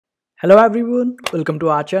Hello everyone, welcome to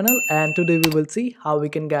our channel, and today we will see how we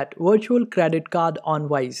can get virtual credit card on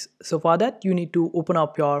Wise. So for that you need to open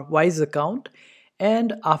up your Wise account,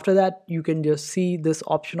 and after that you can just see this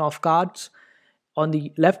option of cards on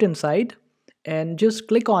the left hand side, and just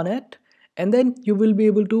click on it, and then you will be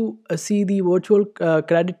able to see the virtual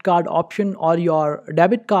credit card option or your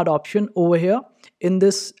debit card option over here in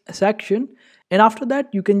this section. And after that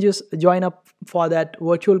you can just join up for that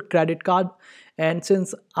virtual credit card. And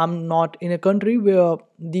since I'm not in a country where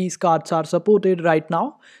these cards are supported right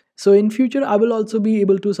now, so in future I will also be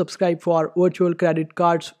able to subscribe for virtual credit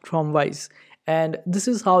cards from Wise. And this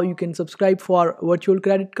is how you can subscribe for virtual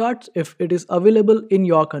credit cards if it is available in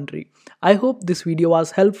your country. I hope this video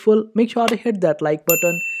was helpful. Make sure to hit that like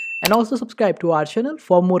button and also subscribe to our channel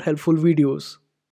for more helpful videos.